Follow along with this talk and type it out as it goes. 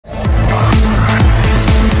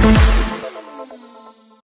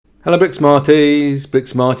Hello Brick Smarties, Brick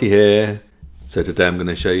Smarty here. So today I'm going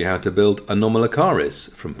to show you how to build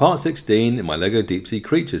Anomalocaris from part 16 in my LEGO Deep Sea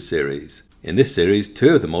Creatures series. In this series,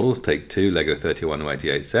 2 of the models take 2 LEGO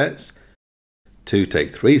 31/88 sets, 2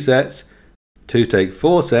 take 3 sets, 2 take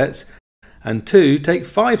 4 sets, and 2 take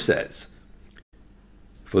 5 sets.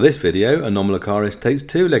 For this video, Anomalocaris takes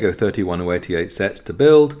 2 LEGO 31/88 sets to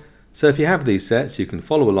build, so if you have these sets you can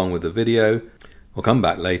follow along with the video, or come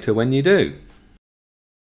back later when you do.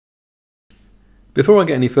 Before I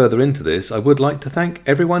get any further into this, I would like to thank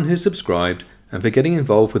everyone who's subscribed and for getting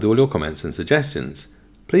involved with all your comments and suggestions.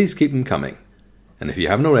 Please keep them coming. And if you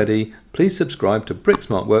haven't already, please subscribe to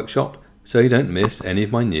Bricksmart Workshop so you don't miss any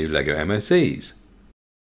of my new LEGO MOCs.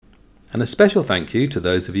 And a special thank you to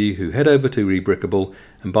those of you who head over to Rebrickable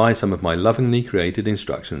and buy some of my lovingly created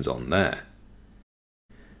instructions on there.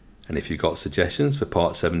 And if you've got suggestions for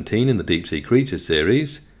part 17 in the Deep Sea Creatures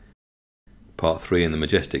series, part 3 in the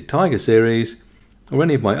Majestic Tiger series, or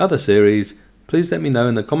any of my other series, please let me know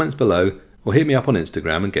in the comments below or hit me up on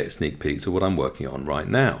Instagram and get sneak peeks of what I'm working on right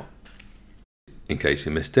now. In case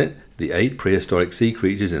you missed it, the 8 prehistoric sea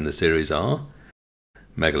creatures in the series are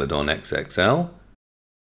Megalodon XXL,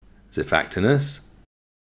 Xiphactinus,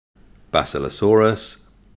 Basilosaurus,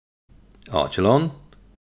 Archelon,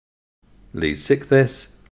 Leedsichthys,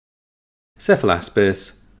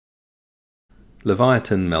 Cephalaspis,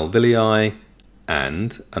 Livyatan Mellvilei,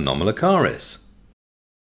 and Anomalocaris.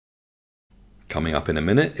 Coming up in a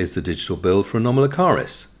minute is the digital build for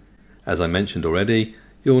Anomalocaris. As I mentioned already,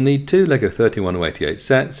 you'll need 2 LEGO 31/88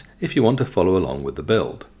 sets if you want to follow along with the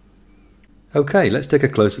build. Okay, let's take a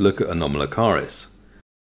closer look at Anomalocaris.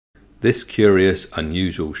 This curious,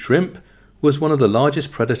 unusual shrimp was one of the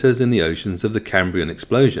largest predators in the oceans of the Cambrian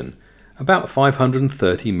explosion, about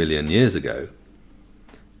 530 million years ago.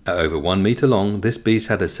 At over 1 metre long, this beast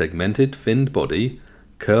had a segmented finned body,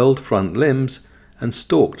 curled front limbs, and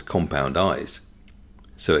stalked compound eyes.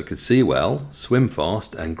 So it could see well, swim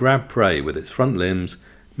fast, and grab prey with its front limbs,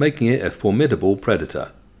 making it a formidable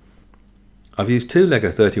predator. I've used 2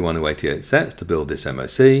 LEGO 31/88 sets to build this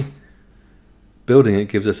MOC. Building it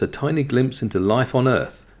gives us a tiny glimpse into life on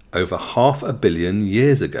Earth over 500 million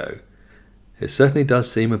years ago. It certainly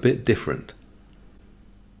does seem a bit different.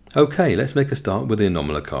 Okay, let's make a start with the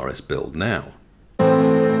Anomalocaris build now.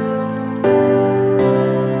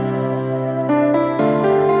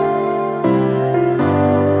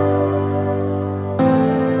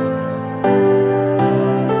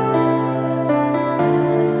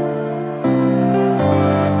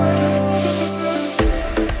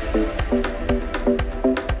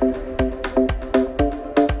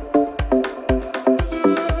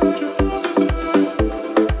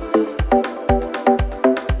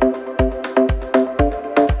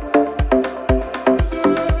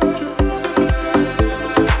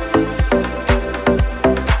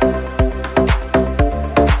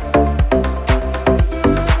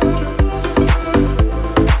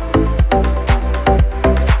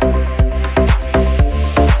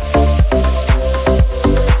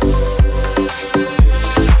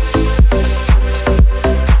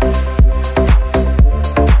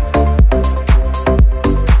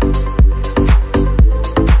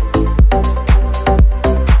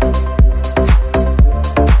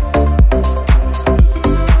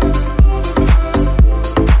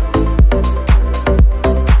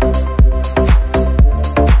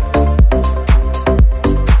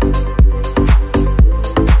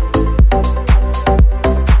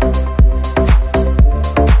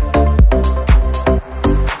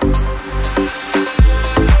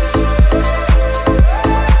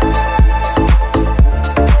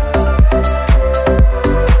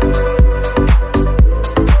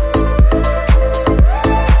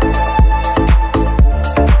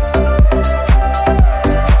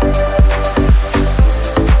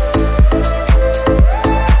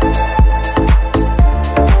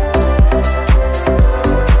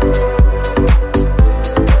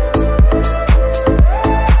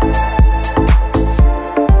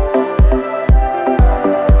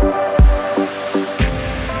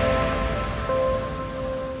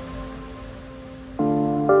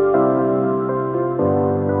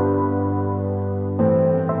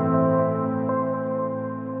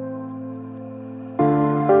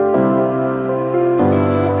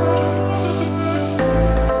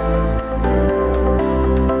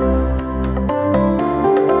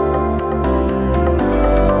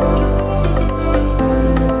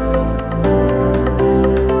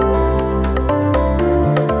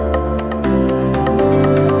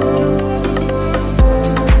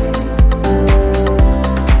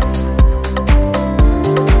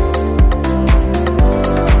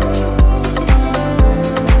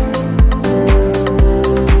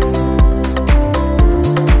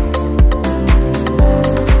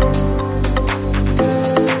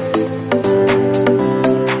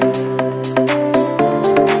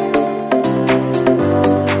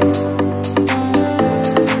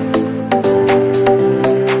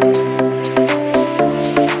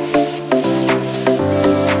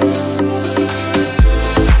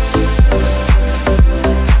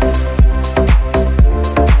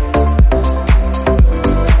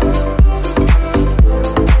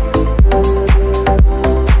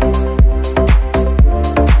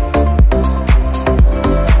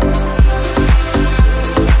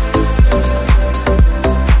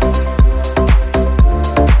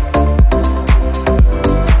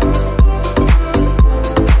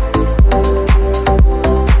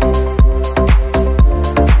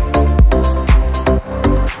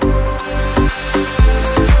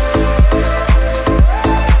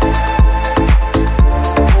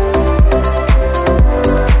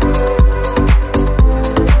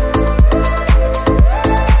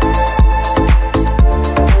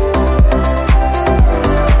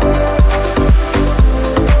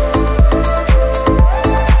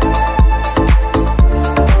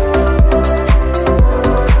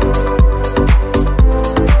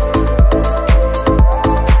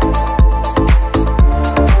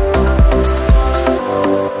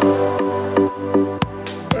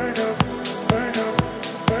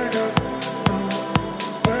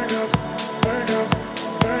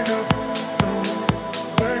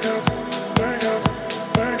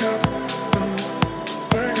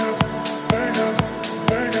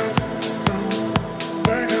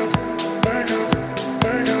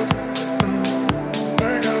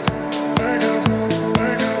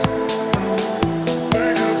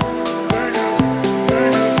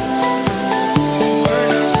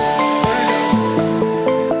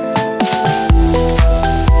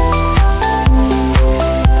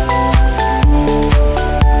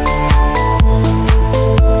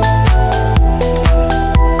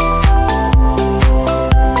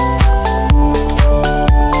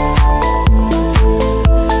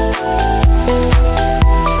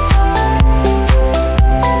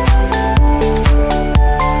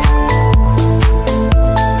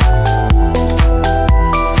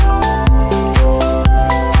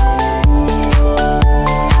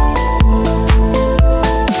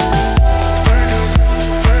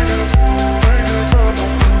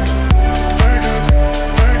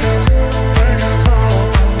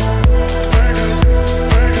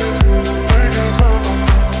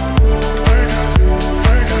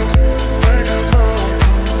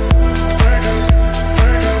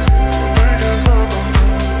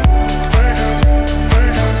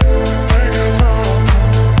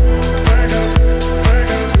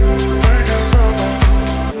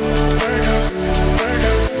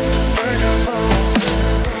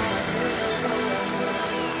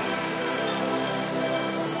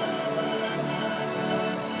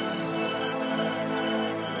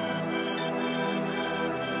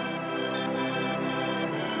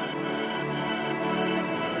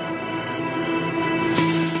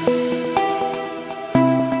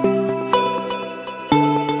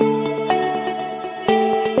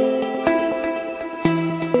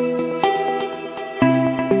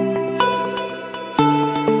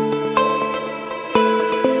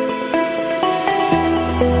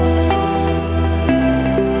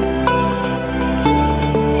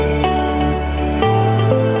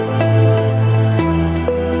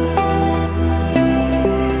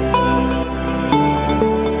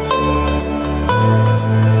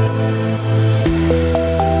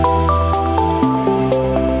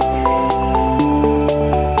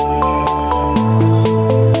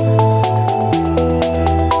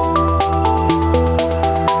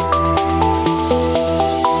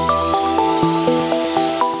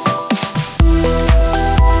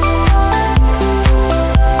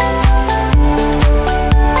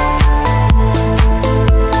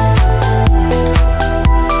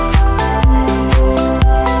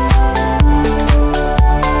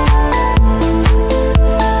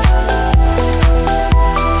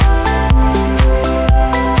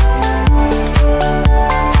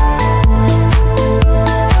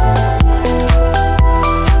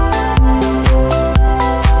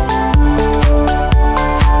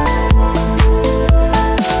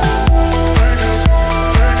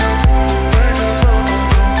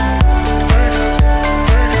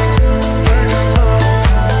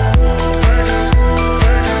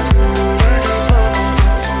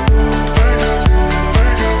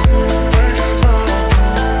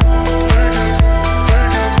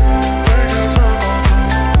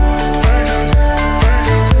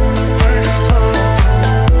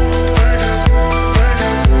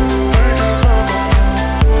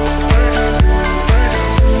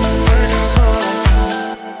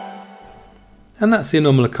 And that's the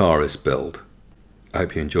Anomalocaris build. I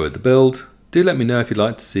hope you enjoyed the build. Do let me know if you'd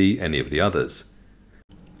like to see any of the others.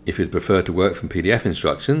 If you'd prefer to work from PDF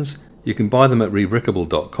instructions, you can buy them at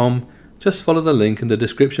rebrickable.com. Just follow the link in the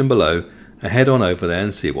description below and head on over there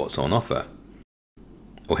and see what's on offer.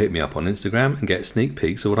 Or hit me up on Instagram and get sneak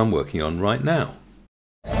peeks of what I'm working on right now.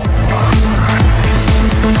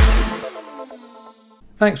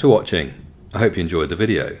 Thanks for watching. I hope you enjoyed the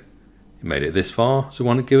video. You made it this far, so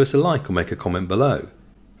why not give us a like or make a comment below.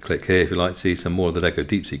 Click here if you'd like to see some more of the LEGO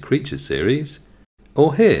Deep Sea Creatures series,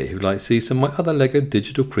 or here if you'd like to see some of my other LEGO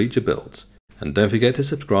digital creature builds. And don't forget to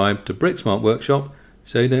subscribe to Brick Smart Workshop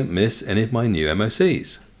so you don't miss any of my new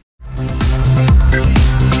MOCs.